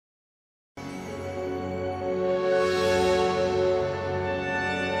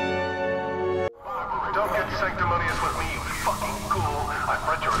sanctimonious with me, you fucking ghoul. I've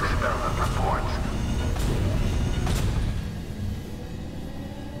read your experiment reports.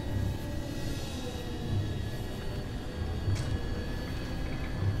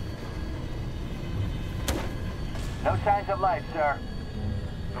 No signs of life, sir.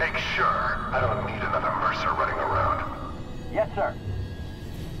 Make sure. I don't need another Mercer running around. Yes, sir.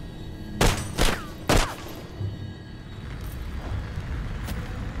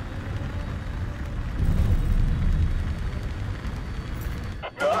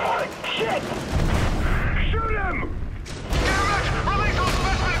 Shit! Shoot him! Damn it! Release those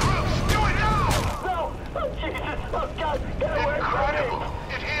specimen groups! Do it now! No! Oh, Jesus! Oh, God! Get away from me!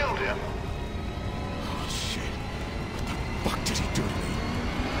 It healed him. Oh, shit. What the fuck did he do to me?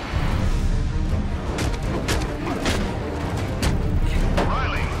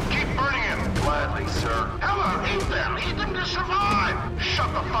 Riley, keep burning him. Gladly, sir. Heller, eat them! Eat them to survive!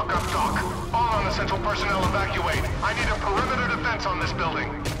 Shut the fuck up, Doc. All unessential personnel evacuate. I need a perimeter defense on this building.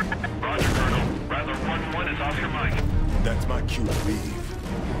 Roger, Colonel. Rattler 1-1 is off your mic. That's my cue to leave.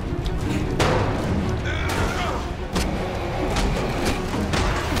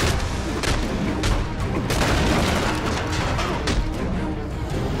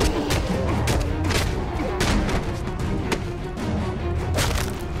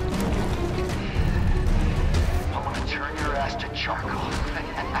 I'm gonna turn your ass to charcoal.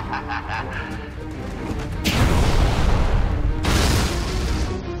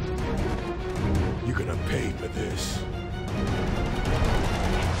 You're gonna pay for this.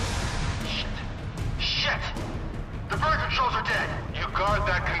 Shit! The bird controls are dead. You guard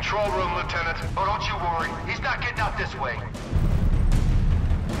that control room, Lieutenant. Oh, don't you worry. He's not getting out this way.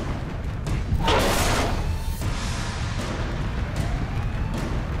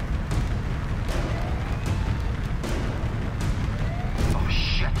 Oh,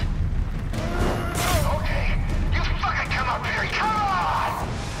 shit. Okay. You fucking come up here. Come on!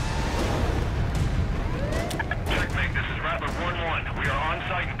 Checkmate, this is Rattler 1-1. We are on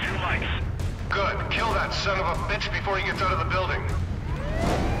site in 2 mics. Good. Kill that son of a bitch before he gets out of the building.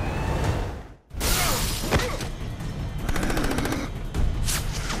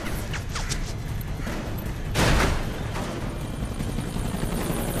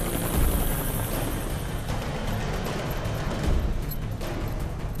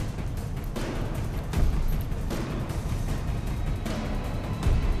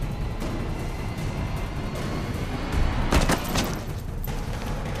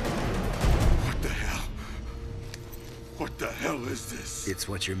 What the hell is this? It's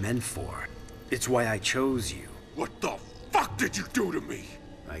what you're meant for. It's why I chose you. What the fuck did you do to me?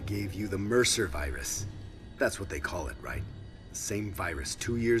 I gave you the Mercer virus. That's what they call it, right? The same virus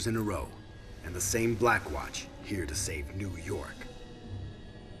 2 years in a row. And the same Blackwatch, here to save New York.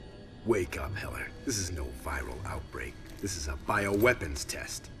 Wake up, Heller. This is no viral outbreak. This is a bioweapons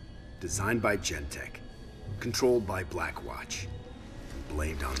test. Designed by Gentek. Controlled by Blackwatch. And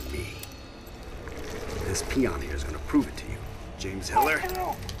blamed on me. This peon here is gonna prove it to you. James Heller,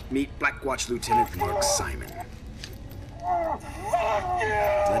 meet Blackwatch Lieutenant Mark Simon.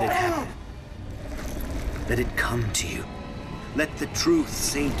 Let it happen. Let it come to you. Let the truth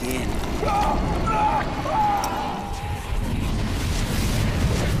sink in.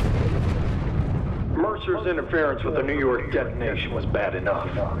 Mercer's interference with the New York detonation was bad enough.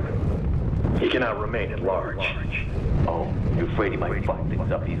 He cannot remain at large. Oh, you afraid he might fuck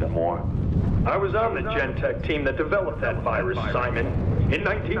things up even more? I was on the Gentek team that developed that virus, Simon, in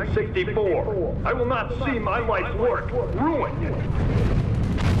 1964. I will not see my life's work ruined.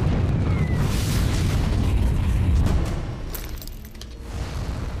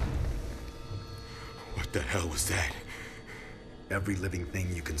 What the hell was that? Every living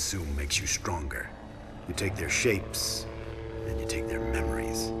thing you consume makes you stronger. You take their shapes, and you take their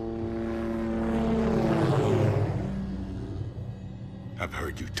memories. I've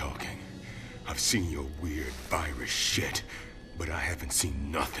heard you talking. I've seen your weird virus shit, but I haven't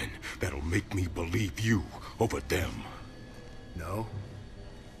seen nothing that'll make me believe you over them. No?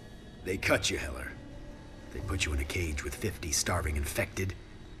 They cut you, Heller. They put you in a cage with 50 starving infected,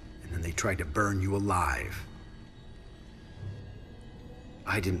 and then they tried to burn you alive.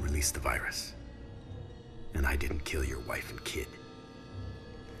 I didn't release the virus. And I didn't kill your wife and kid.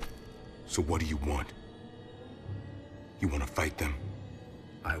 So what do you want? You want to fight them?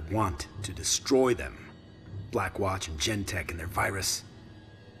 I want to destroy them. Blackwatch and Gentek and their virus.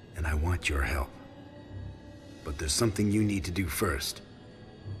 And I want your help. But there's something you need to do first.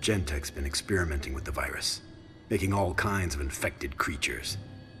 Gentek's been experimenting with the virus, making all kinds of infected creatures.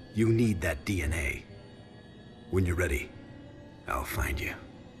 You need that DNA. When you're ready, I'll find you.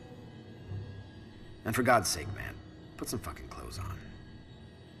 And for God's sake, man, put some fucking clothes on.